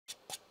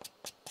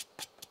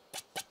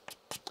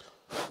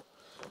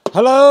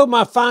Hello,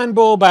 my fine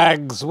ball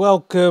bags.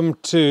 Welcome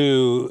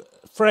to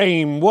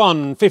frame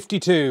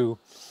 152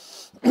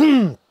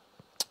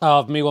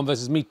 of Me1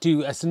 versus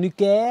Me2 à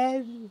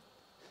Snooker.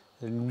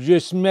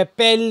 Je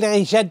m'appelle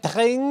Richard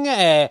Tring,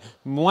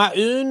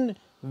 moi1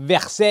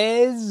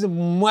 versus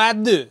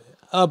moi2.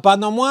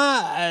 Pendant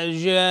moi,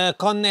 je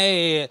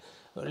connais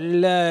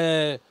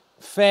le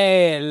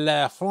fait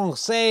le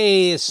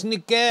français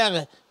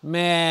snooker,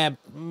 mais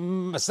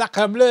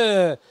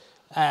sacrebleu.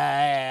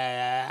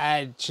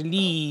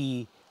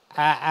 Actually,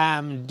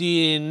 I'm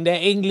doing the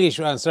English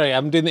one. Sorry,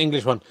 I'm doing the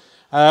English one.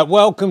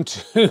 Welcome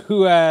to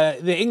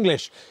the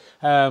English.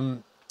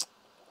 Me1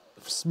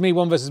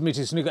 versus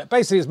Me2 snooker.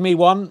 Basically, it's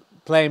Me1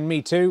 playing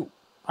Me2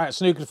 at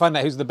snooker to find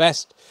out who's the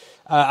best.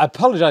 I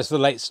apologise for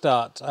the late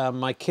start.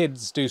 My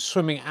kids do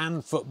swimming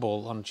and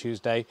football on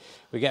Tuesday.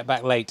 We get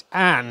back late,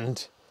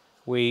 and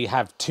we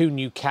have 2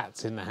 new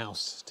cats in the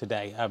house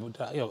today.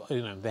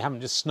 They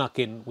haven't just snuck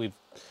in.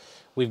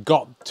 We've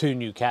got 2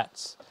 new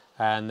cats,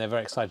 and they're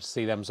very excited to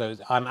see them. So,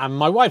 and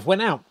my wife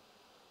went out.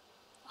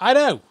 I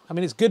know. I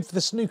mean, it's good for the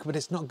snooker, but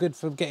it's not good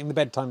for getting the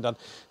bedtime done.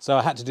 So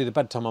I had to do the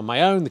bedtime on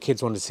my own. The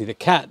kids wanted to see the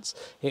cats.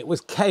 It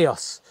was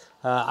chaos.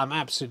 I'm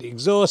absolutely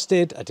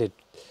exhausted. I did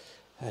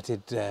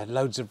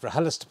loads of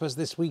rehearsals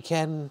this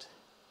weekend.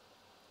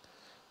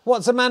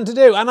 What's a man to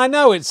do? And I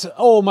know it's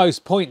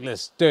almost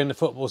pointless doing the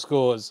football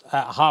scores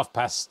at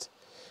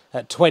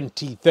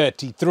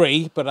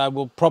 20:33, but I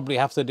will probably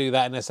have to do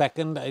that in a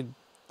second.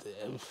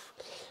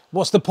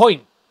 What's the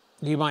point,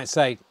 you might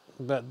say?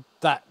 But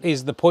that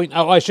is the point.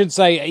 Oh, I should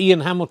say Ian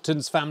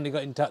Hamilton's family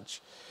got in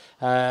touch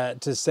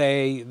to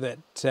say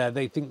that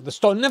they think the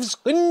Stone of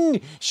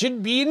Scotland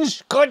should be in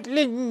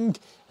Scotland.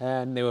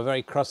 And they were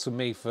very cross with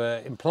me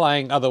for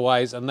implying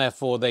otherwise, and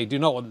therefore they do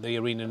not want the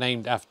arena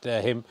named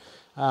after him.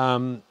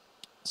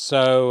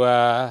 So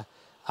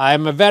I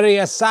am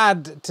very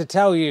sad to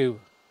tell you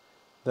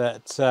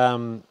that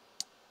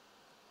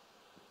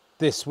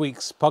this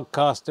week's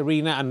podcast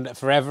arena, and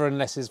forever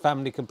unless his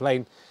family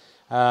complain,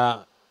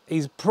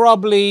 he's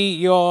probably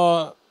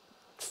your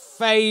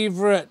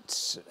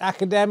favourite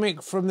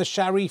academic from the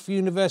Sharif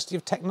University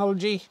of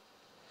Technology.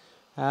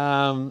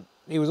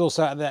 He was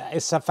also at the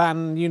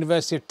Isfahan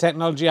University of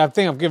Technology. I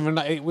think I've given,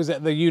 it was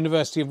at the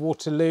University of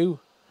Waterloo.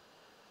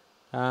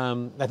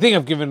 I think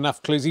I've given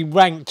enough clues. He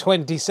ranked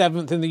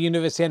 27th in the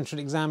university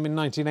entrance exam in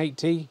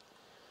 1980.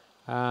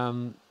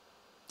 I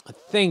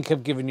think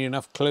I've given you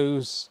enough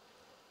clues.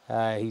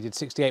 He did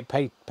 68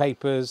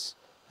 papers,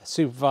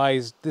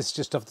 supervised, this is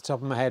just off the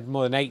top of my head,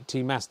 more than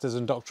 80 master's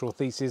and doctoral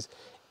theses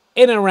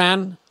in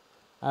Iran.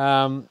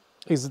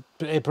 He's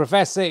a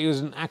professor, he was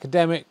an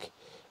academic,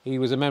 he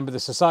was a member of the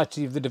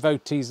Society of the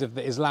Devotees of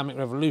the Islamic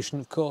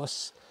Revolution, of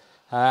course.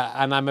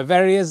 And I'm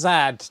very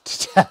azad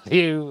to tell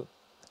you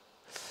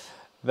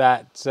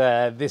that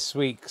this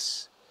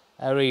week's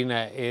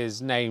arena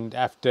is named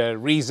after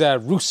Reza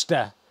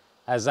Rooster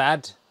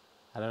Azad.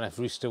 I don't know if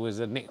Rooster was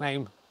a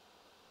nickname.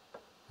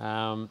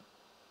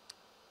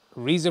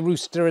 Reza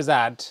Rooster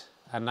Azad,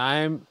 and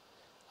I'm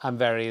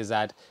very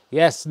Azad.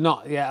 Yes,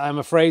 I'm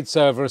afraid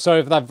so. Sorry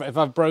if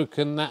I've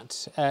broken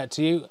that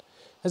to you.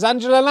 Has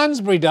Angela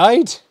Lansbury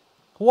died?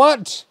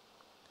 What?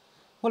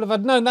 Well, if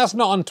I'd known that's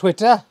not on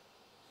Twitter.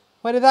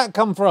 Where did that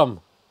come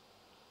from?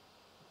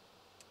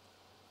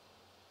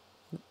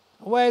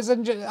 Where's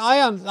Angela?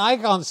 I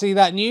can't see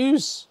that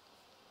news.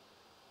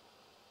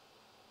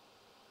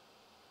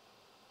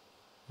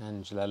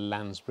 Angela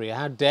Lansbury.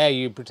 How dare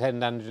you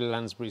pretend Angela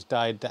Lansbury's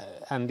died,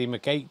 Andy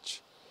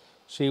McH.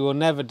 She will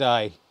never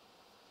die.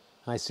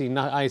 I see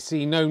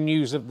no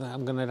news of that.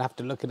 I'm going to have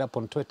to look it up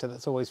on Twitter.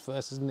 That's always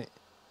first, isn't it?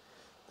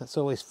 That's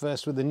always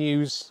first with the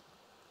news.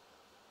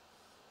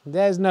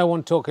 There's no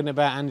one talking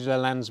about Angela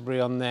Lansbury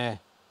on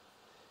there.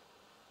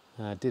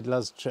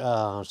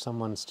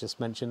 Someone's just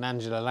mentioned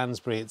Angela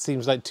Lansbury. It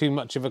seems like too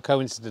much of a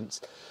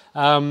coincidence.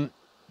 No,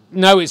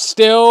 it's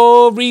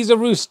still Reza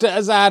Rooster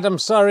Azad. I'm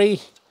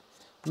sorry.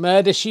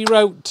 Murder, She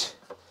Wrote.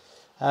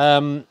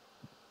 It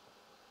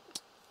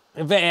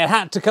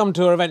had to come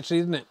to her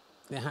eventually, didn't it?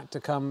 It had to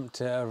come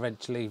to her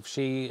eventually.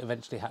 She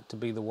eventually had to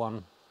be the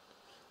one.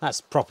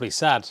 That's properly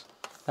sad.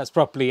 That's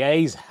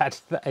properly sad.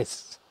 That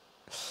is.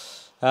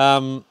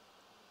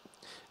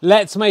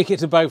 Let's make it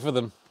to both of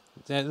them.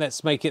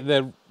 Let's make it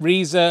the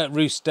Reza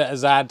Rooster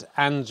Azad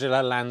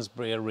Angela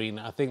Lansbury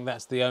arena. I think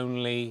that's the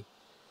only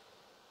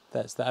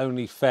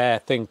fair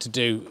thing to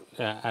do.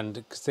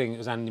 And seeing it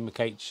was Andy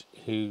McH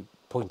who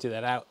pointed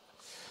that out,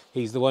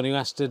 he's the one who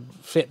has to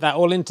fit that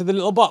all into the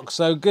little box.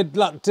 So good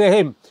luck to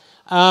him.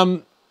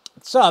 So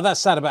that's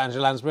sad about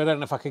Angela Lansbury. I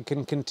don't know if I can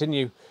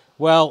continue.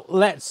 Well,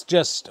 let's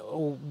just,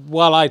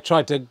 while I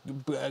try to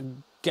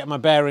get my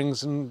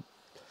bearings and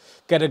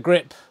get a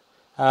grip,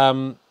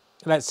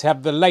 let's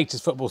have the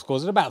latest football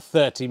scores at about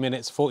 30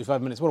 minutes,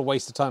 45 minutes. What a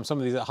waste of time. Some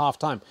of these at half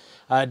time.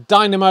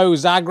 Dynamo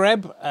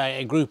Zagreb,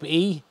 in Group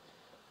E,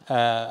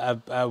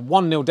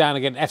 1-0 down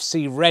against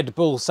FC Red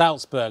Bull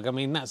Salzburg. I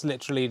mean, that's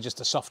literally just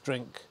a soft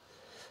drink.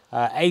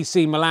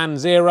 AC Milan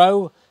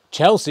 0,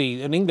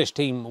 Chelsea, an English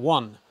team,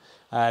 1.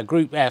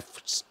 Group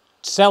F,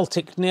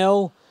 Celtic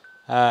 0,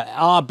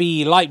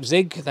 RB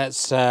Leipzig,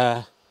 that's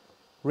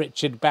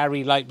Richard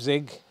Barry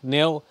Leipzig,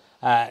 0.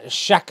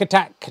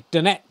 Shakhtar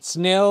Donetsk,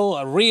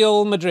 0.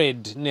 Real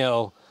Madrid,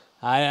 0.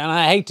 And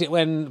I hate it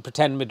when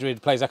pretend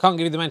Madrid plays. I can't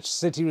give you the Manchester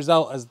City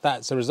result as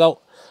that's a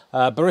result.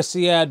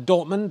 Borussia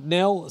Dortmund,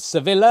 0.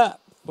 Sevilla,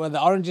 where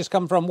the oranges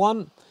come from,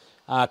 1.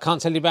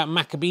 Can't tell you about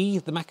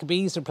Maccabi. The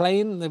Maccabees are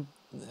playing.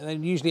 They're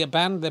usually a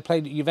band. They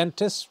played at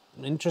Juventus.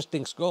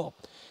 Interesting score.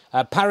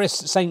 Paris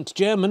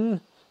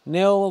Saint-Germain,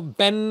 0.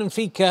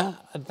 Benfica,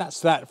 that's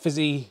that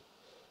fizzy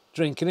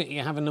drink in it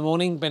you have in the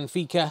morning.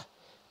 Benfica,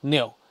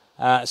 0.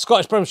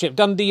 Scottish Premiership,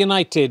 Dundee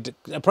United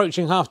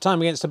approaching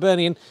half-time against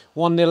Hibernian,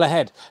 1-0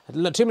 ahead.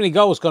 Too many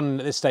goals gone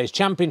at this stage.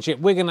 Championship,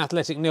 Wigan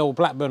Athletic 0,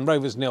 Blackburn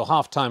Rovers 0,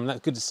 half-time.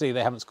 That's good to see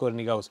they haven't scored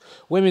any goals.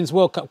 Women's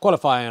World Cup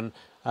qualifying.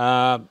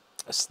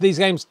 These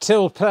games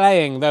still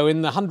playing, though,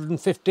 in the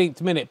 115th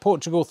minute.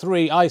 Portugal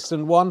 3,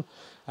 Iceland 1.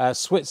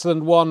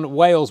 Switzerland 1,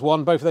 Wales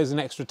 1, both of those in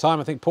extra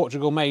time. I think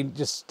Portugal may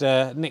just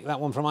nick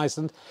that one from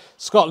Iceland.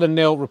 Scotland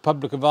 0,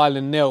 Republic of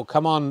Ireland 0.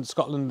 Come on,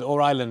 Scotland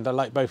or Ireland, I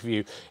like both of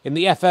you. In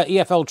the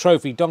EFL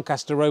Trophy,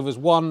 Doncaster Rovers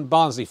 1,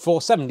 Barnsley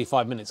 4,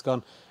 75 minutes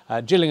gone.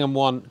 Gillingham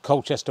 1,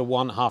 Colchester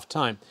 1,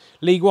 half-time.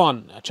 League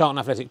 1, Charlton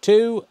Athletic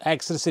 2,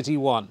 Exeter City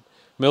 1.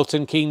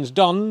 Milton Keynes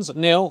Dons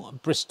 0,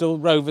 Bristol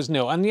Rovers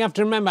 0. And you have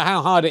to remember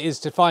how hard it is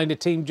to find a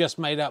team just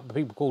made up of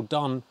people called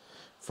Don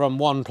from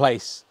one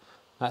place.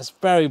 That's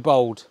very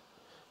bold.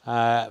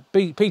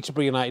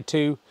 Peterborough United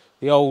 2,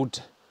 the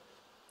old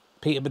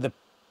Peter with the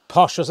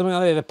Posh or something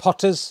like that, the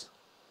Potters,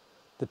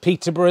 the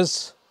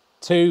Peterboroughs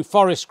 2,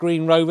 Forest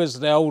Green Rovers,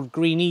 the old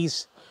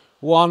Greenies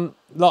 1.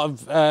 A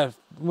lot of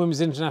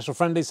women's international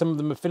friendlies, some of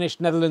them have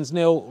finished. Netherlands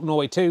 0,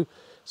 Norway 2,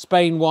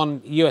 Spain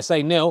 1,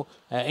 USA 0,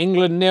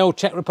 England 0,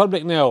 Czech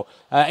Republic 0.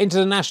 Into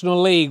the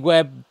National League,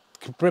 where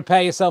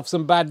prepare yourself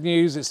some bad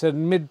news. It's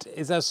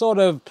a sort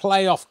of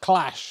playoff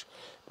clash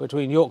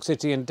between York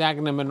City and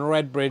Dagenham and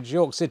Redbridge.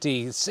 York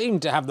City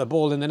seemed to have the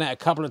ball in the net a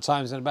couple of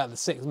times in about the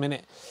 6th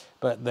minute,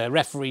 but the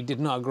referee did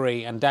not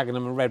agree, and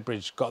Dagenham and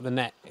Redbridge got the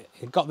net.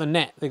 They got the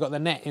net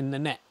in the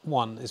net.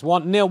 It's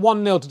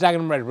 1-0 to Dagenham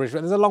and Redbridge, but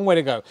there's a long way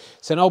to go.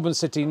 St Albans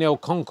City 0,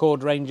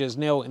 Concord Rangers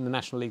 0 in the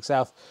National League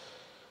South.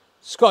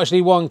 Scottish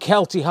League 1,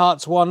 Kelty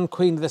Hearts 1,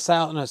 Queen of the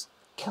South. No,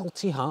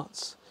 Kelty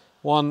Hearts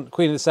 1,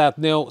 Queen of the South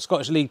 0.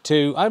 Scottish League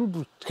 2.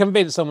 I'm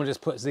convinced someone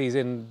just puts these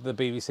in the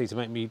BBC to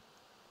make me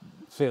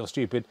feel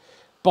stupid.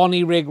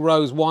 Bonnyrigg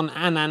Rose 1,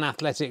 Annan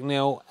Athletic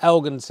 0,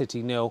 Elgin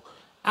City 0,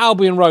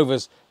 Albion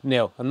Rovers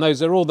 0. And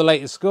those are all the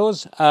latest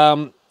scores.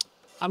 I'm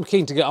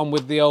keen to get on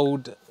with the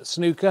old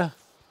snooker.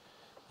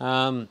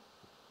 Angela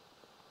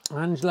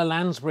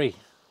Lansbury.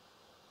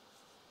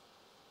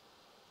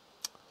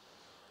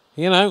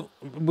 You know,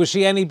 was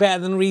she any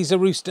better than Reza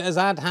Rooster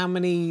Azad? How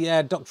many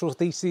doctoral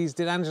theses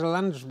did Angela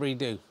Lansbury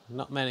do?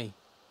 Not many.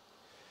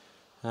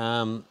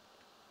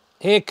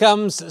 Here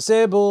comes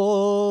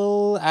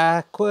Sybil,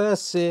 Aqua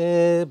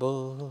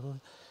Sybil.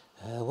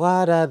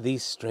 What are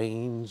these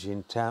strange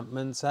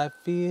enchantments I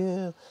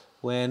feel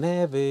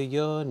whenever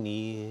you're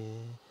near?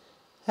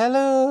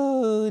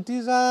 Hello, it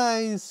is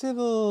I,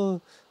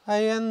 Sybil. I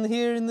am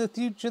here in the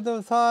future,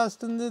 the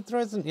past and the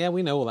present. Yeah,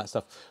 we know all that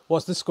stuff.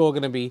 What's the score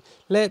going to be?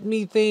 Let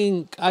me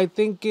think. I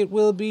think it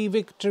will be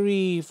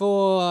victory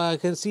for, I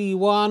can see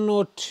 1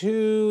 or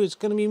 2. It's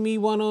going to be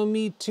Me1 or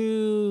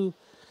Me2.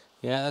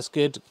 Yeah, that's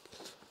good.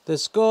 The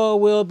score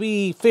will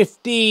be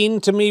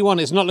 15 to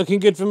Me1. It's not looking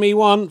good for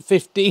Me1.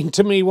 15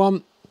 to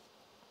Me1.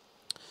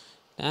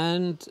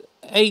 And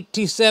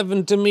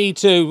 87 to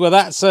Me2. Well,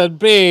 that's a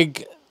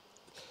big...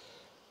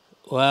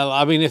 Well,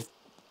 I mean,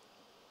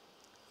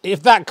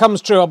 if that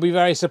comes true, I'll be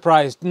very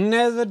surprised.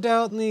 Never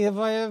doubt me, have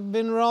I ever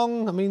been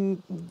wrong? I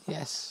mean,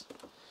 yes.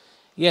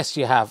 Yes,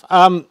 you have.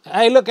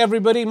 Hey, look,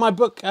 everybody, my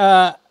book,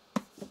 Can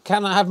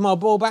I Have My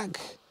Ball Back,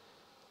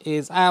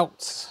 is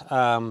out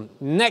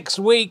next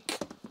week.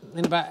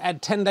 In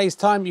about 10 days'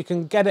 time. You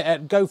can get it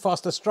at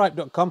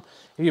gofasterstripe.com.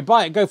 If you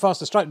buy it at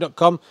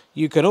gofasterstripe.com,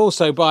 you can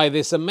also buy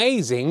this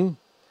amazing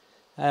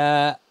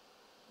right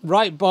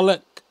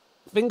bollock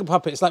finger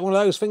puppet. It's like one of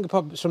those finger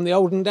puppets from the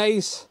olden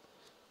days.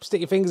 Stick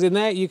your fingers in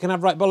there. You can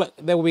have right bollock.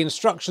 There will be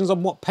instructions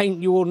on what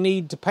paint you will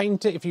need to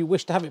paint it if you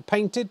wish to have it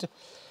painted.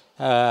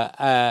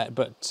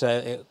 But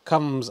it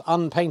comes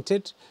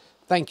unpainted.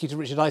 Thank you to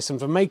Richard Ison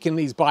for making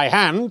these by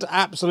hand.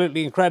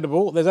 Absolutely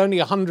incredible. There's only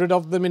 100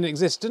 of them in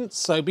existence,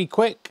 so be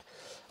quick.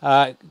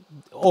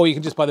 Or you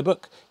can just buy the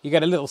book. You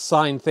get a little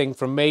signed thing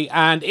from me.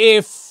 And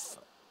if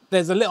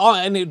there's a little...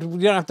 And you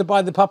don't have to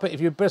buy the puppet.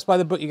 If you just buy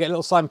the book, you get a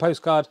little signed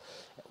postcard.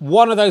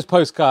 One of those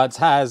postcards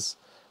has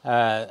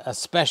a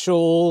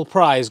special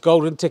prize,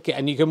 golden ticket,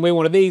 and you can win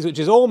one of these, which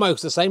is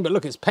almost the same. But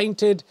look, it's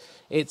painted.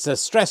 It's a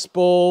stress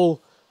ball,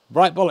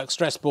 bright bollock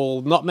stress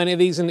ball. Not many of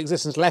these in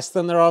existence, less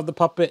than there are of the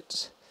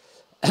puppet.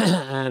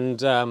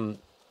 And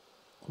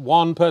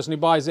one person who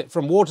buys it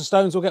from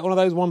Waterstones will get one of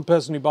those. One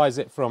person who buys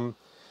it from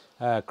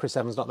Chris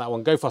Evans, not that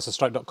one,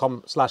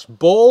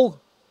 gofasterstripe.com/ball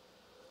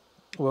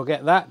will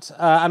get that.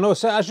 And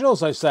also, I should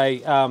also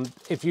say,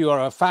 if you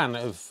are a fan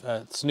of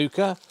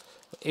snooker,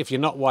 if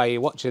you're not, why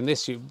you're watching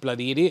this, you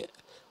bloody idiot,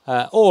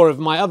 or of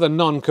my other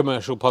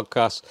non-commercial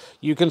podcasts,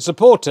 you can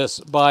support us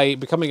by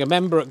becoming a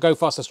member at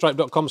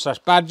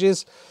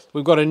gofasterstripe.com/badges.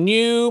 We've got a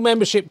new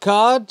membership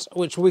card,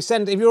 which we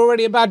send. If you're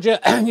already a badger,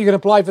 you can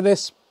apply for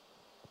this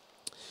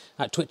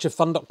at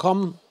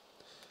twitcherfund.com.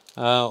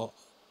 Or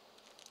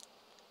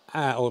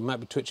it might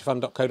be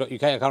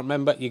twitcherfund.co.uk, I can't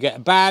remember. You get a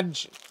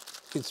badge.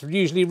 It's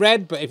usually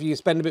red, but if you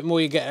spend a bit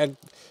more, you get a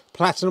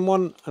platinum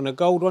one and a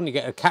gold one. You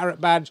get a carrot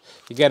badge.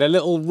 You get a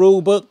little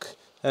rule book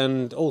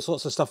and all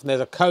sorts of stuff. And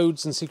there's a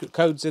codes and secret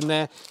codes in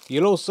there.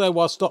 You'll also,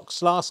 while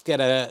stocks last,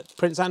 get a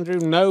Prince Andrew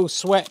No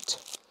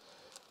Sweat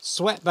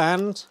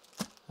sweatband.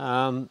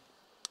 And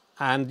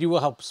you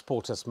will help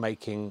support us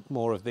making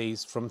more of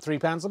these from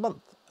 £3 a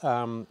month.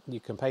 You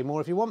can pay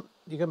more if you want.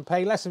 You can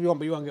pay less if you want,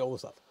 but you won't get all the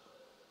stuff.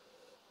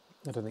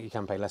 I don't think you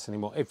can pay less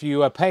anymore. If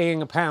you are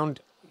paying £1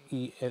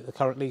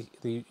 currently,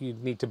 you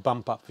need to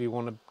bump up if you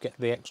want to get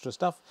the extra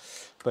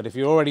stuff. But if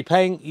you're already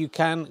paying, you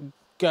can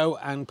go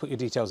and put your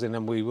details in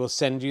and we will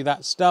send you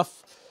that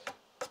stuff.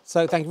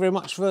 So thank you very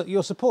much for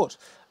your support.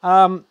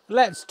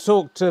 Let's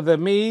talk to the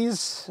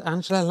Me's.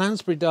 Angela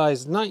Lansbury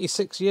dies,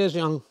 96 years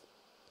young.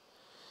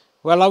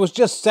 Well, I was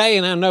just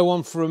saying how no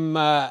one from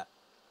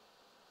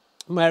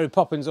Mary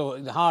Poppins, or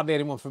hardly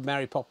anyone from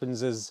Mary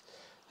Poppins has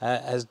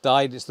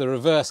died. It's the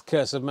reverse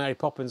curse of Mary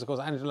Poppins. Of course,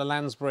 Angela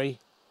Lansbury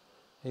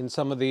in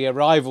some of the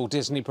rival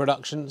Disney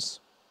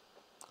productions.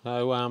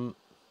 So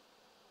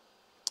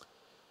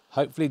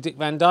hopefully Dick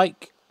Van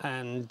Dyke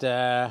and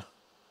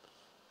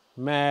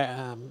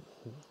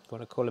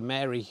what I call her,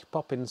 Mary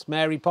Poppins,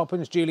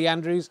 Julie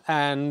Andrews,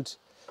 and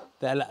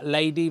the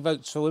lady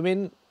votes for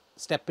women,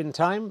 Step in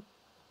Time.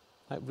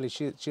 Hopefully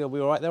she'll be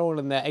all right. They're all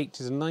in their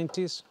 80s and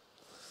 90s.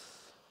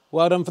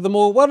 Well done for them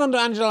all. Well done to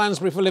Angela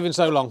Lansbury for living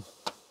so long.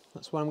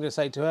 That's what I'm going to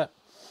say to her.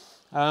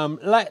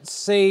 Let's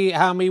see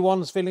how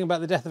Me1's feeling about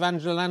the death of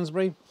Angela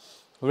Lansbury.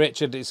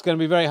 Richard, it's going to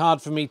be very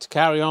hard for me to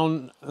carry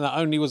on. Not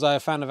only was I a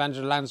fan of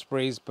Angela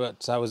Lansbury's,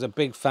 but I was a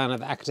big fan of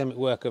the academic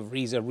work of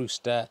Reza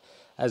Rooster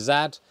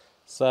Azad.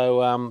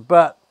 So,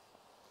 but,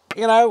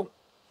 you know,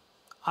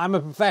 I'm a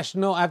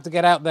professional. I have to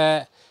get out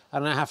there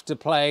and I have to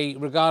play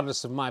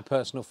regardless of my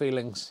personal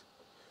feelings.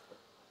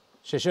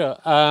 Sure.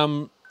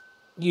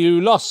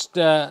 You lost,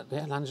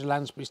 Angela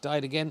Lansbury's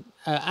died again.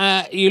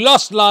 You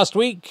lost last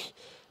week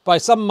by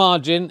some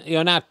margin.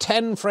 You're now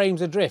 10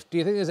 frames adrift. Do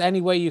you think there's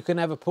any way you can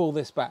ever pull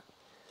this back?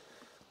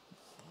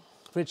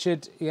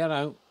 Richard, you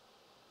know,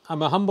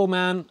 I'm a humble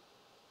man.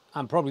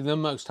 I'm probably the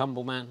most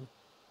humble man.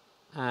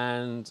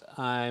 And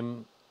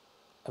I'm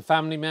a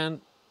family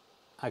man.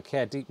 I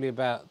care deeply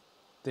about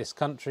this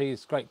country,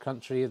 this great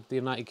country of the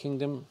United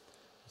Kingdom,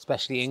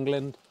 especially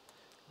England.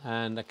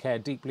 And I care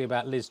deeply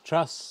about Liz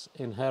Truss.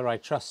 In her I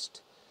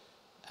trust.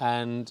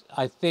 And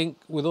I think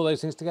with all those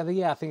things together,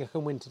 yeah, I think I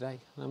can win today.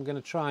 I'm going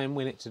to try and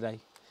win it today.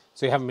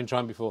 So you haven't been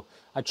trying before.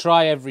 I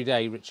try every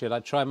day, Richard. I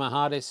try my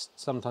hardest.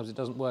 Sometimes it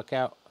doesn't work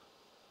out.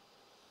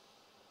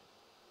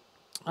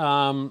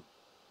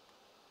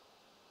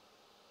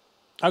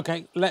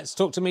 Okay, let's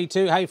talk to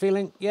Me2. How you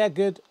feeling? Yeah,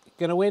 good.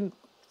 Gonna win?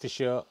 For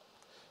sure.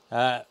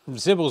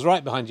 Sybil's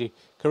right behind you.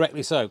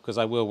 Correctly so, because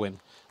I will win.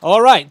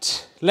 All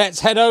right,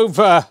 let's head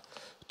over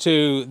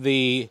to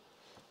the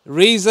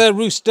Reza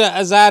Rooster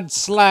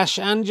Azad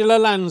 / Angela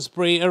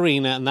Lansbury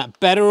arena, and that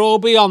better all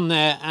be on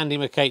there, Andy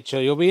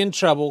McCacher. You'll be in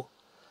trouble.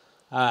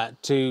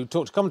 To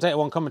talk to commentator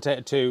 1,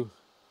 commentator 2.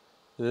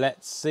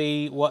 Let's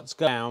see what's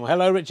going on.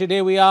 Hello, Richard.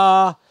 Here we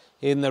are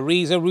in the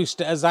Reza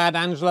Rooster Azad,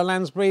 Angela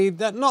Lansbury.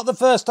 Not the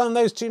first time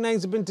those two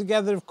names have been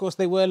together. Of course,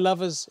 they were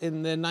lovers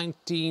in the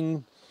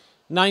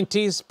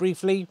 1990s,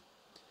 briefly.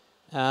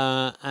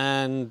 Sad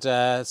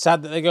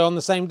that they go on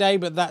the same day,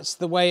 but that's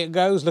the way it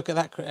goes. Look at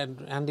that.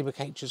 Andy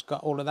McCacher's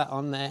got all of that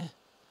on there.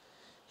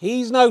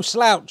 He's no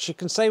slouch. You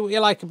can say what you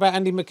like about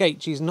Andy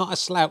McCacher. He's not a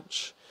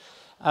slouch.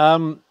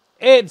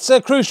 It's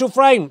a crucial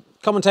frame.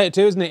 Commentator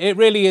 2, isn't it? It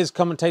really is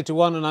commentator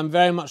 1, and I'm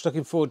very much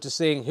looking forward to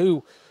seeing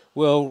who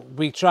will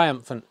be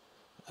triumphant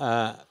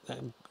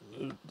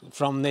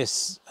from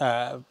this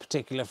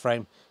particular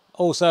frame.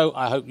 Also,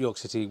 I hope York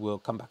City will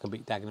come back and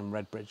beat Dagenham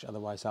Redbridge,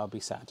 otherwise I'll be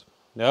sad.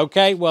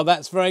 Okay, well,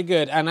 that's very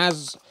good. And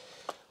as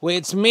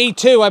it's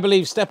Me2, I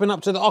believe, stepping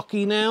up to the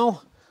Oki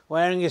now,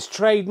 wearing his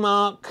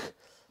trademark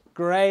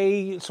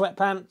grey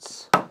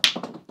sweatpants.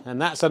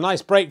 And that's a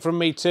nice break from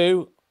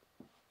Me2.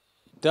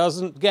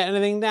 Doesn't get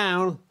anything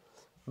down.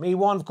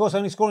 Me1, of course,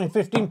 only scoring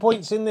 15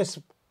 points in this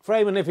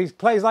frame, and if he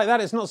plays like that,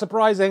 it's not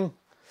surprising.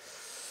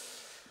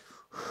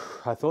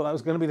 I thought that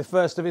was going to be the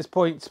first of his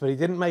points, but he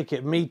didn't make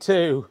it.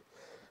 Me2,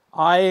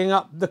 eyeing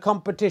up the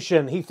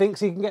competition. He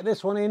thinks he can get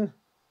this one in.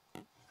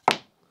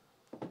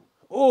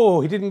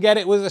 Oh, he didn't get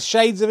it. Was the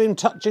shades of him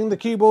touching the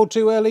cue ball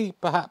too early?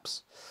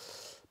 Perhaps.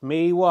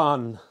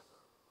 Me1.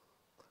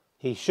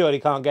 He surely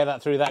can't get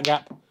that through that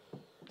gap.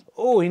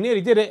 Oh, he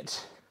nearly did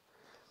it.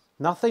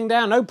 Nothing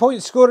down. No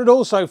points scored at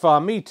all so far.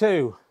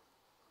 Me2.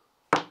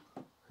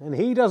 And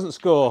he doesn't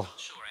score.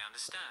 Sure, I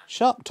understand.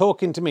 Stop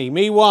talking to me.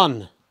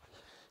 Me1.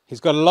 He's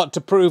got a lot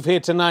to prove here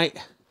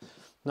tonight.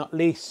 Not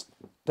least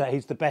that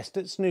he's the best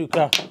at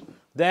snooker.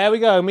 There we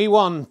go,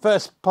 Me1,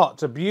 first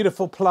pot, a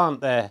beautiful plant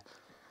there.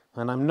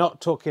 And I'm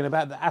not talking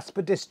about the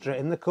aspidistra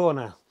in the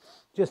corner.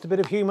 Just a bit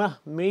of humour,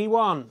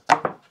 Me1.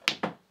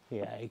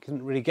 Yeah, he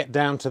couldn't really get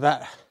down to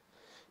that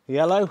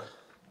yellow,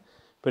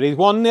 but he's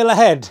 1-0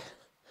 ahead.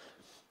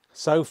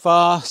 So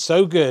far,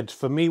 so good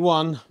for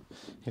Me1.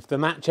 If the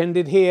match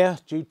ended here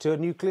due to a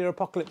nuclear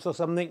apocalypse or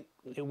something,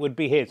 it would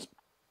be his.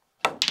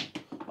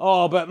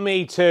 Oh, but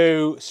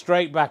Me2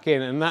 straight back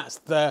in, and that's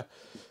the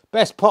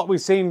best pot we've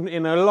seen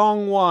in a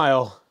long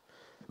while.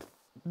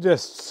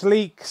 Just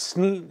sleek.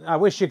 I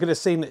wish you could have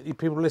seen it, you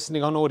people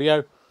listening on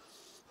audio.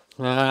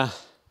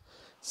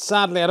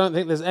 Sadly, I don't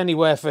think there's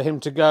anywhere for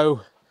him to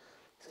go.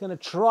 He's going to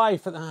try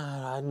for...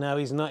 no,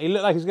 he's not. He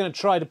looked like he was going to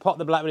try to pot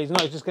the black, but he's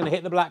not. He's just going to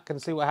hit the black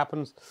and see what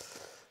happens.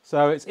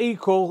 So it's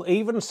equal,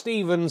 even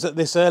Stevens at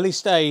this early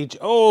stage.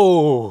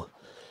 Oh,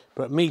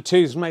 but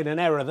Me2's made an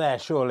error there,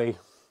 surely.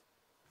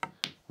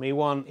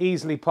 Me1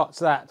 easily pots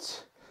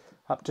that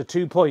up to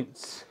 2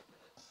 points.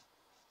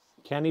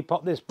 Can he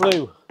pot this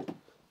blue?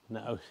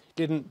 No,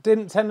 didn't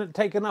tend to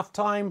take enough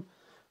time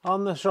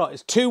on the shot.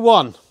 It's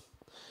 2-1.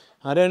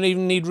 I don't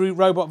even need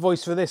robot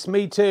voice for this.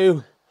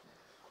 Me2.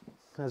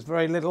 There's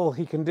very little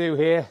he can do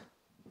here.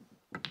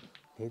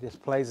 He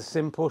just plays a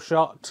simple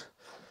shot.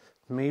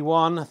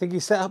 Me1, I think he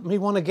set up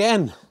Me1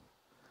 again.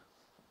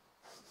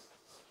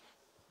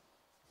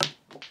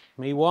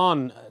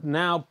 Me1,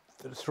 now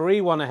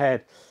 3-1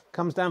 ahead.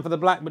 Comes down for the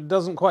black, but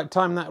doesn't quite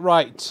time that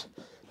right.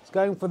 He's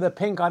going for the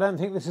pink. I don't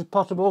think this is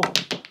potable.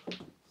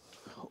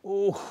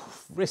 Oh,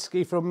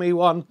 risky from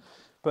Me1,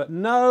 but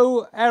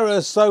no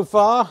errors so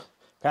far.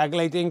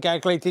 Calculating,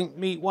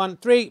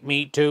 Me1, 3,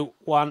 Me2,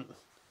 1.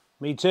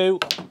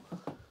 Me2,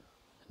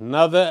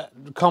 another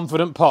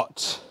confident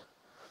pot.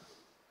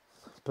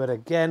 But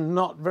again,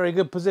 not very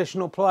good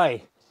positional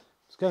play.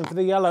 It's going for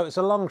the yellow, it's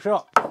a long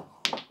shot.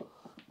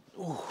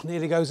 Oh,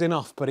 nearly goes in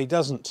off, but he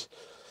doesn't.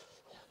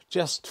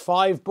 Just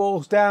 5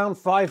 balls down,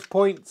 5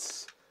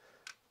 points.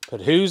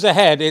 But who's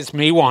ahead? It's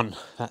Me1.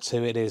 That's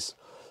who it is.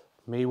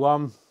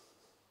 Me1.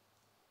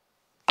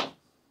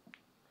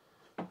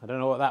 I don't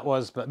know what that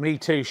was, but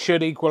Me2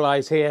 should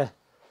equalise here.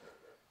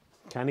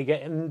 Can he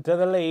get into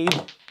the lead?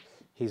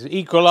 He's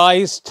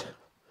equalised.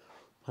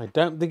 I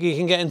don't think he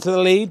can get into the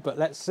lead, but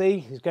let's see.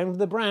 He's going for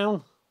the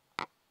brown.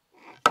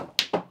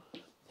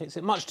 Hits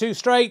it much too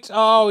straight.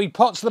 Oh, he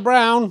pots the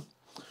brown.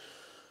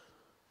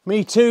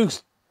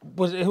 Me2,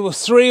 it was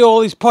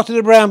 3-all. He's potted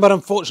the brown, but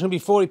unfortunately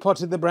before he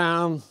potted the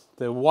brown,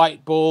 the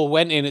white ball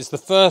went in. It's the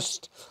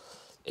first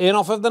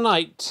in-off of the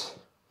night.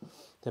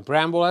 The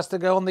brown ball has to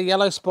go on the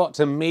yellow spot,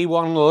 and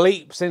Me1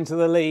 leaps into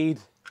the lead.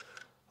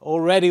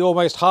 Already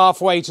almost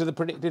halfway to the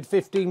predicted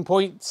 15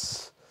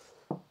 points.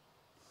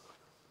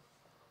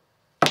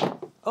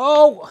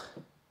 Oh!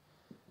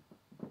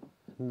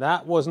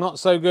 That was not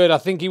so good. I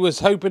think he was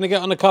hoping to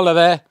get on a colour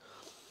there.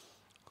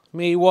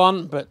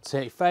 Me1, but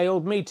he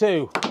failed.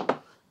 Me2.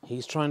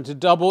 He's trying to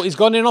double. He's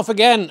gone in off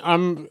again.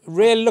 I'm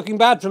really looking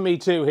bad for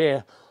Me2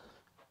 here.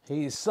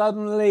 He's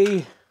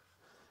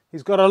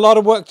got a lot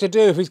of work to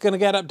do if he's going to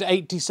get up to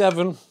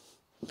 87.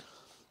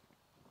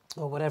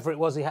 Or whatever it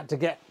was he had to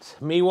get.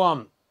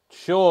 Me1.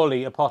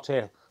 Surely a pot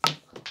here.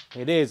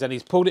 It is, and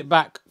he's pulled it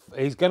back.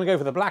 He's going to go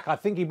for the black. I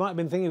think he might have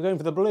been thinking of going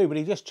for the blue, but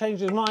he just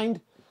changed his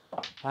mind.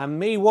 And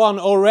Me1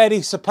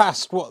 already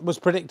surpassed what was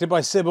predicted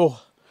by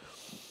Sybil.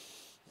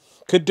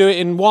 Could do it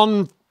in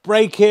one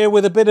break here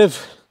with a bit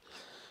of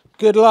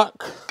good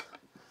luck.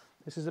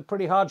 This is a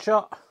pretty hard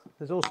shot.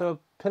 There's also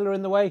a pillar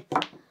in the way.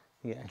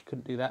 Yeah, he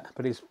couldn't do that.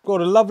 But he's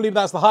scored a lovely,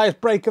 that's the highest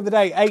break of the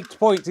day. 8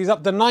 points. He's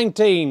up to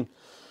 19.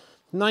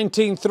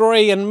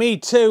 19-3, and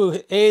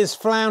Me2 is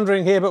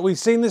floundering here, but we've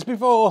seen this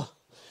before.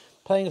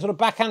 Playing a sort of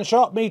backhand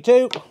shot,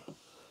 Me2.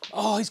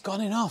 Oh, he's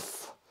gone in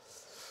off.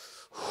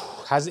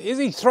 Is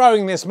he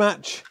throwing this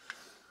match?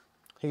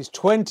 He's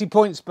 20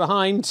 points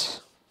behind.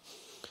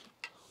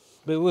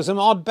 There were some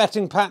odd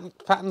betting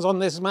patterns on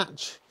this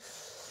match.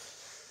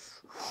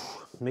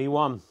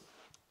 Me1.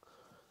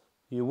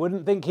 You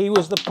wouldn't think he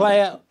was the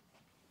player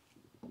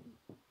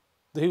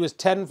who was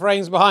 10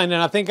 frames behind,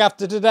 and I think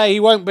after today he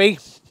won't be.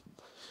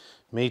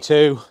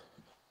 Me2.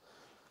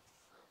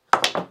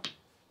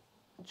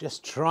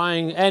 Just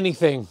trying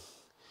anything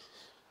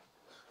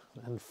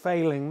and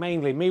failing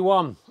mainly.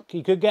 Me1.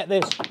 He could get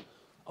this.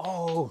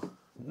 Oh,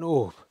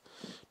 no.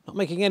 Not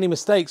making any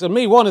mistakes. And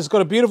Me1 has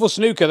got a beautiful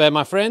snooker there,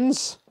 my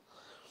friends.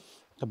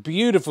 A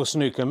beautiful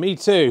snooker.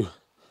 Me2.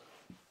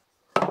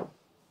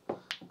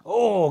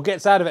 Oh,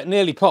 gets out of it.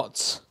 Nearly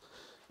pots.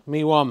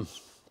 Me1.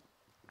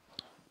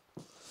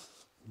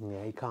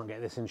 Yeah, he can't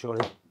get this in,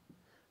 surely.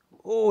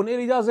 Oh,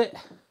 nearly does it.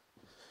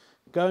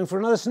 Going for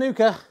another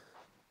snooker.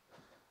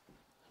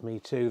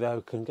 Me2,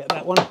 though, can get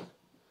that one.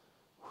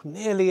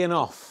 Nearly in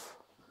off.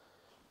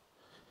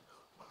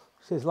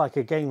 This is like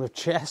a game of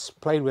chess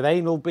played with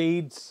anal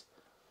beads.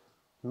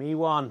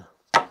 Me1.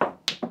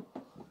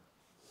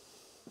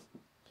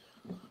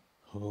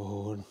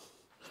 Oh,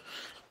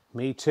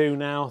 Me2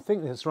 now. I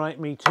think that's right,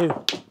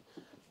 Me2.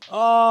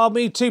 Oh,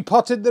 Me2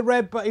 potted the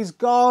red, but he's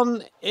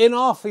gone in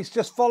off. He's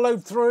just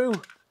followed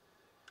through.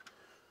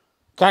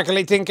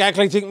 Calculating,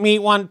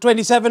 Me1,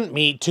 27,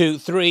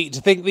 Me2, 3. To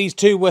think these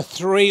two were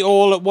 3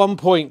 all at one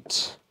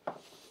point.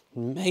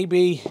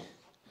 Maybe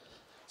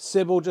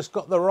Sybil just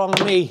got the wrong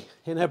me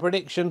in her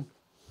prediction.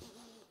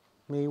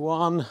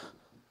 Me1,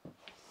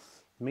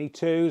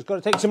 Me2's got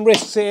to take some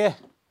risks here.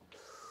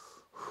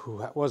 Whew,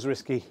 that was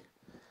risky.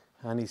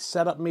 And he's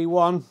set up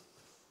Me1.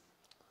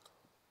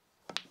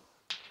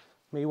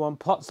 Me1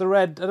 pots the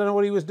red. I don't know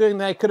what he was doing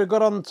there. He could have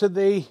got onto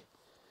the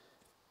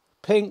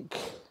pink.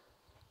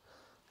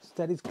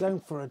 Instead he's going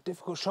for a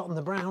difficult shot on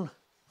the brown.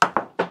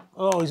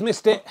 Oh, he's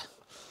missed it.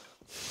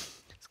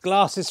 His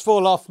glasses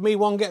fall off.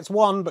 Me1 gets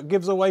 1 but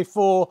gives away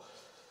 4.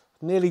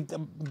 Nearly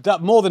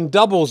more than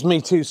doubles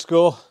Me2's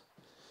score.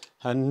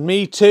 And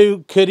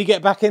Me2, could he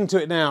get back into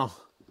it now?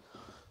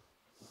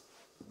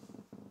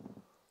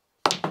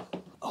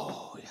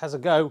 Oh, he has a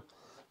go.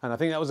 And I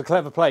think that was a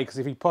clever play, because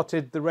if he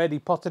potted the red, he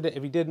potted it.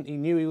 If he didn't, he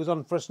knew he was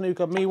on for a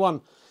snooker.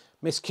 Me1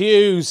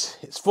 miscues.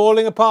 It's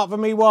falling apart for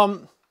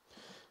Me1.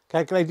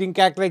 Calculating,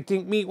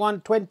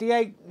 Me1,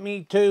 28,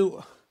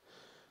 Me2,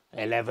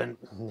 11.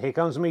 Here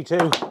comes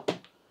Me2.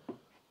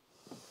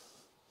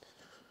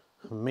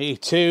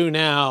 Me2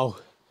 now.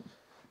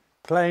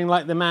 Playing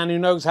like the man who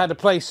knows how to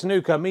play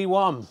snooker.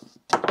 Me1.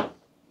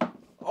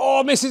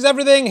 Oh, misses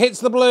everything, hits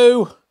the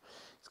blue.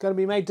 It's going to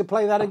be made to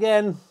play that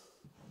again.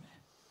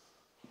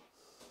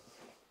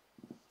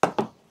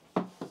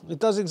 It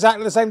does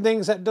exactly the same thing,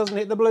 except it doesn't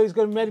hit the blue. He's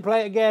going to be made to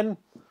play it again.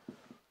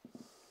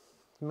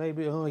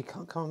 Maybe, oh, he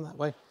can't come that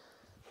way.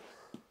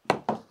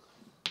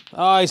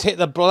 Oh, he's hit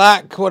the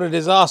black. What a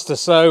disaster.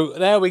 So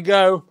there we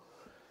go.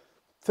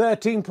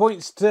 13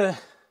 points to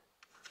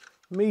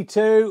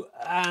Me2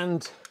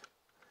 and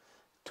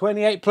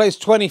 28 plays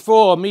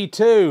 24.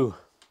 Me2.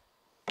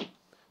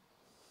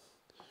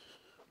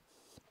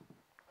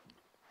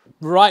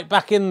 Right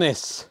back in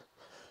this.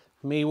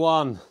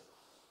 Me1.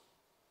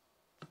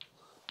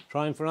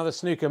 Trying for another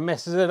snooker.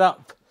 Messes it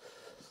up.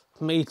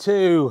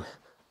 Me2.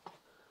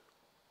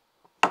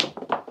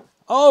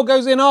 Oh,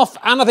 goes in off.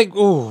 And I think,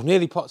 ooh,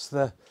 nearly pots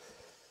the...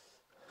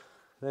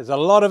 There's a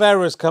lot of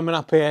errors coming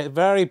up here.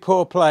 Very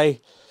poor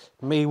play.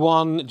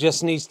 Me1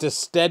 just needs to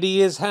steady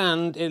his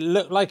hand. It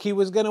looked like he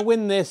was going to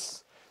win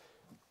this.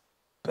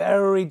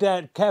 Very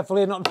dead. Careful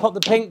here not to pot the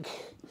pink.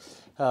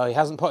 Oh, he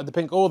hasn't potted the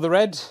pink or the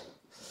red.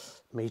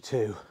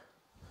 Me2.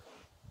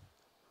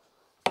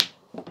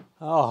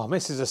 Oh,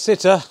 misses a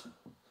sitter.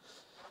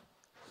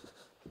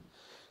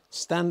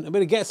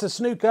 But he gets a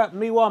snooker.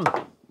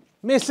 Me1.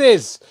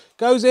 Misses.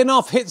 Goes in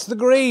off. Hits the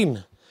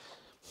green.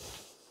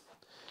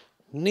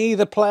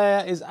 Neither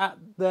player is at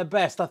their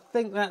best. I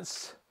think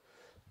that's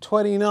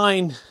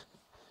 29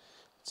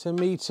 to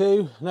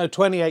Me2. No,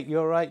 28,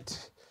 you're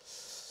right.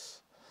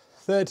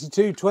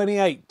 32,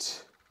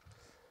 28.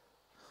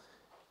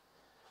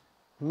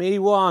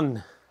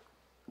 Me1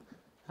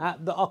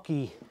 at the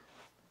oche.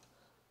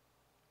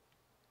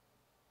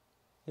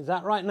 Is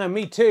that right? No,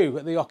 Me2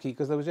 at the oche,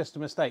 because there was just a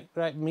mistake.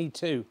 Right,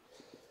 Me2.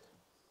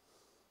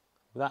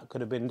 That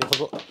could have been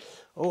difficult.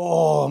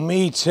 Oh,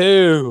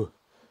 Me2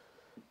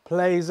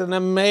 plays an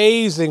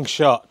amazing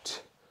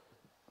shot.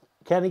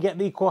 Can he get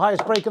the equal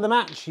highest break of the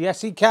match?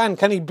 Yes, he can.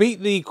 Can he beat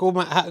the equal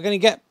match? Can he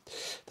get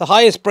the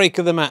highest break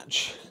of the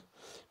match?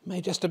 May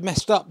just have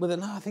messed up with it.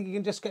 No, I think he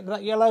can just get to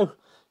that yellow.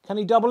 Can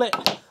he double it?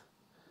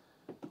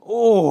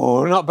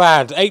 Oh, not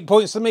bad. 8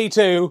 points to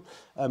Me2.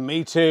 And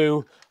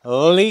Me2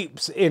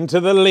 leaps into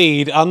the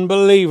lead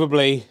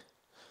unbelievably.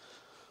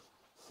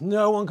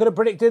 No one could have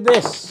predicted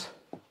this.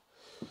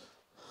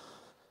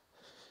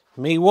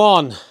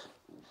 Me1.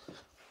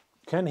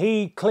 Can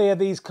he clear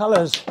these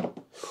colours?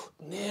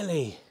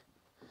 Nearly.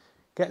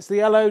 Gets the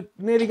yellow,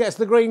 nearly gets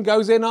the green,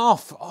 goes in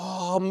off.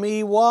 Oh,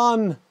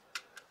 Me1.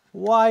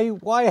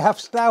 Why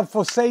hast thou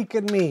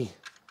forsaken me?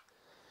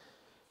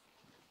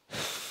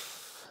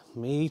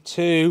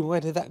 Me2. Where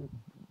did that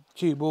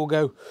cue ball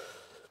go?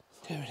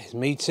 There it is.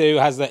 Me2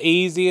 has the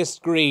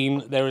easiest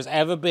green there has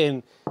ever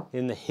been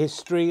in the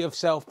history of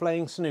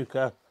self-playing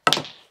snooker.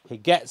 He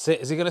gets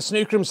it. Is he going to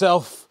snooker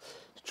himself?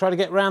 Try to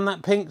get round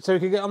that pink so he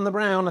can get on the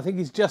brown. I think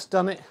he's just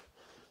done it.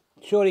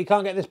 Surely he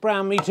can't get this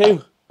brown.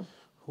 Me2.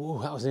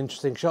 Oh, that was an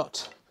interesting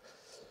shot.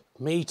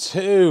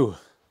 Me2.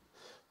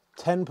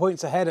 10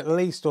 points ahead at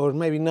least, or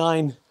maybe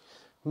 9.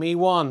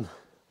 Me1.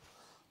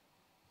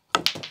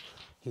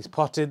 He's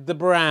potted the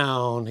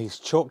brown. He's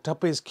chalked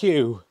up his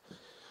cue.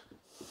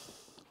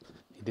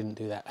 He didn't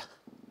do that.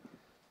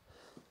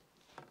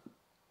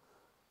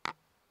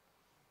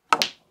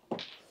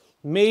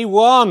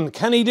 Me1.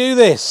 Can he do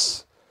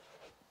this?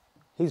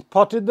 He's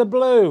potted the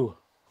blue.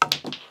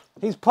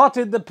 He's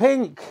potted the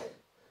pink.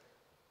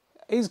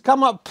 He's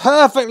come up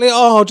perfectly.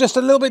 Oh, just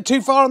a little bit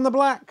too far on the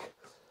black.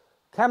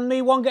 Can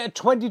Me1 get a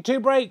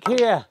 22 break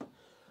here?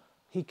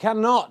 He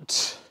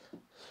cannot.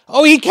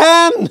 Oh, he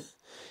can.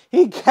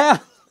 He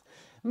can.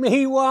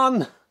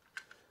 Me1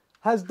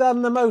 has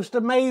done the most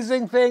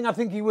amazing thing. I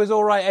think he was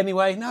all right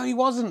anyway. No, he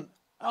wasn't.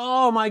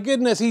 Oh, my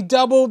goodness. He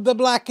doubled the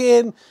black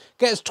in.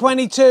 Gets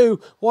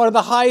 22. One of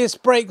the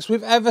highest breaks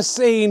we've ever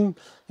seen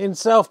in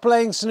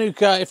self-playing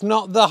snooker, if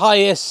not the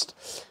highest.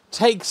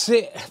 takes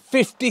it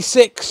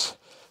 56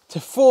 to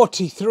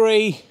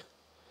 43.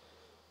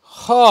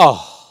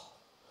 Oh,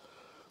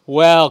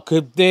 well,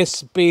 could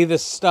this be the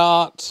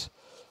start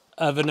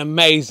of an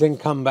amazing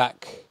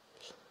comeback?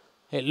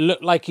 It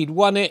looked like he'd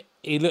won it.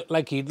 He looked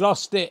like he'd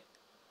lost it.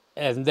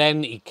 And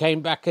then he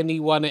came back and he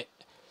won it.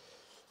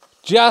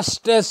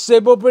 Just as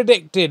Sybil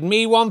predicted,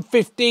 Me1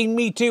 15,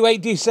 Me2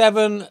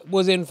 87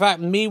 was in fact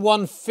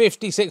Me1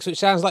 56, which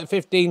sounds like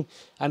 15,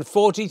 and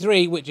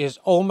 43, which is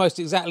almost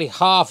exactly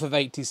half of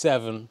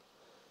 87.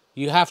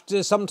 You have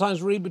to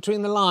sometimes read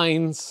between the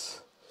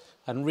lines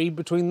and read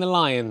between the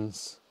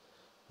lions.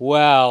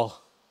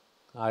 Well,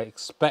 I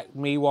expect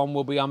Me1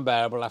 will be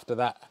unbearable after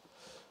that.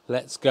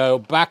 Let's go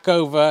back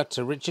over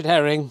to Richard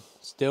Herring,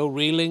 still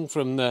reeling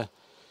from the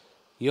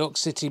York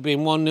City being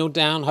 1-0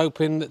 down,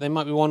 hoping that they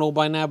might be 1-1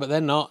 by now, but they're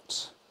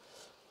not.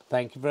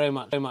 Thank you very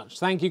much.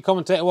 Thank you,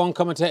 Commentator 1,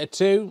 Commentator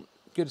 2.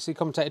 Good to see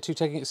Commentator 2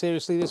 taking it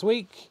seriously this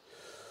week.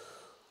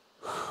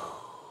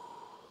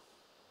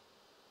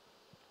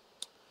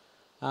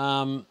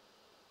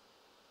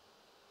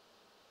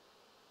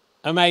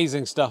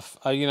 Amazing stuff.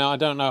 You know, I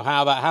don't know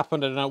how that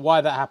happened. I don't know why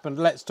that happened.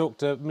 Let's talk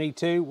to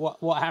Me2.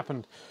 What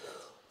happened?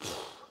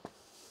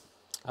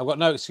 I've got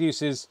no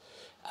excuses.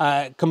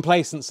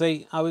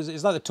 Complacency.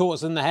 It's like the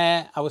tortoise and the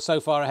hare. I was so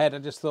far ahead. I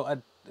just thought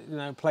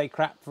I'd play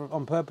crap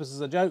on purpose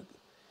as a joke,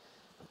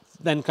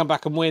 then come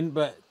back and win.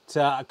 But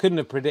I couldn't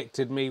have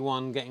predicted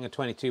Me1 getting a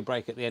 22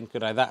 break at the end,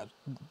 could I?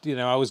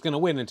 I was going to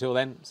win until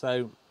then.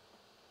 So,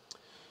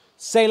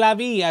 c'est la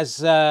vie,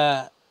 as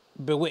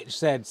Bewitched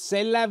said.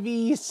 C'est la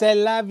vie, c'est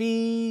la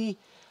vie.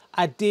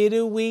 I did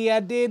a wee, I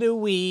did a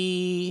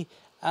wee.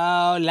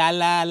 Oh la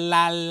la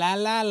la la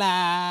la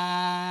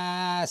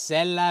la.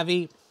 C'est la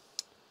vie.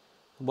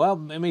 Well,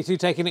 Me2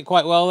 taking it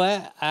quite well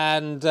there.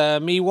 And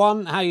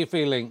Me1, how are you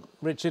feeling?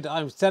 Richard,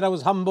 I said I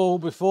was humble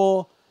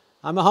before.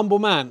 I'm a humble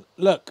man.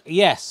 Look,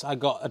 yes, I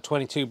got a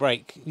 22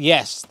 break.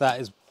 Yes, that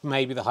is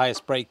maybe the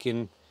highest break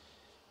in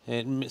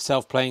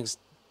self-playing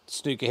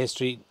snooker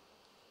history.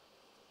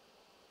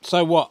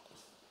 So what?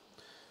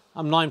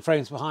 I'm 9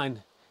 frames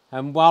behind.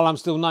 And while I'm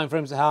still 9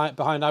 frames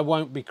behind, I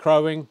won't be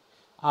crowing.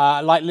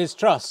 Like Liz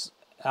Truss,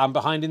 I'm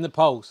behind in the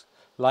polls.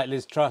 Like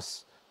Liz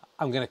Truss,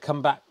 I'm going to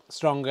come back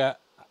stronger.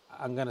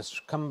 I'm going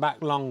to come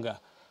back longer.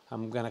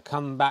 I'm going to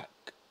come back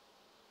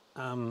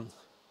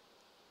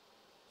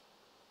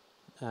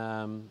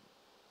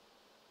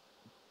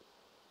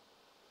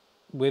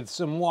with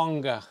some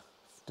wonga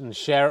and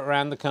share it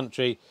around the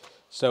country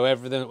so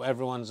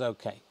everyone's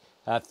okay.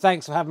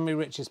 Thanks for having me,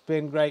 Rich. It's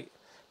been great.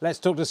 Let's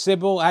talk to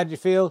Sybil. How do you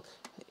feel?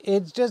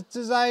 It's just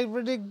as I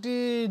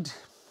predicted.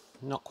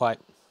 Not quite.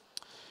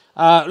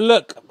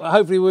 Look,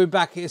 hopefully we'll be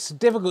back. It's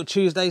difficult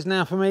Tuesdays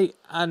now for me,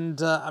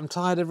 and I'm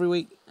tired every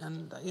week.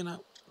 And,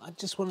 I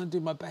just want to do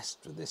my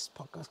best for this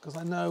podcast because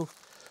I know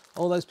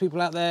all those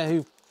people out there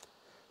who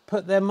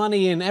put their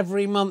money in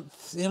every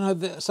month.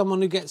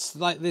 Someone who gets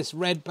like this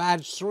red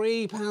badge,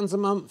 £3 a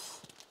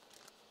month.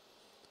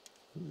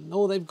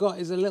 All they've got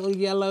is a little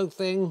yellow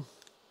thing,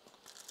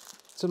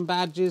 some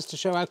badges to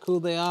show how cool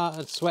they are,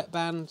 and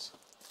sweatbands.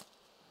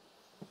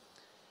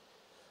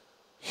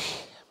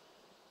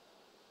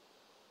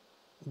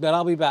 But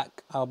I'll be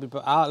back.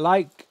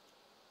 Like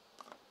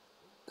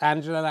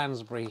Angela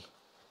Lansbury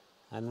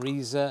and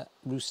Reza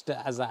Rooster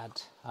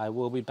Azad, I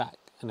will be back.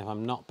 And if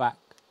I'm not back,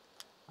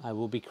 I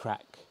will be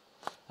crack.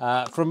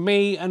 From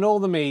me and all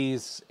the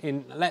me's,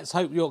 let's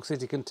hope York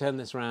City can turn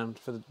this around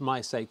for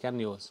my sake and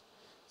yours.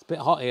 It's a bit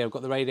hot here. I've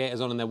got the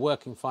radiators on and they're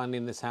working finally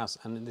in this house.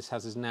 And this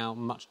house is now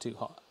much too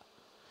hot.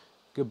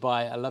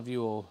 Goodbye. I love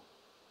you all.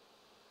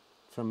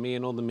 From me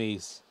and all the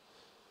me's.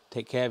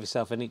 Take care of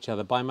yourself and each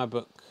other. Buy my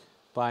book.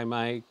 Buy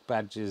my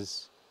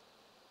badges.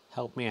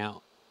 Help me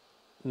out.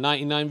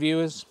 99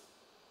 viewers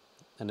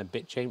and a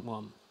bitch ain't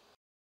one.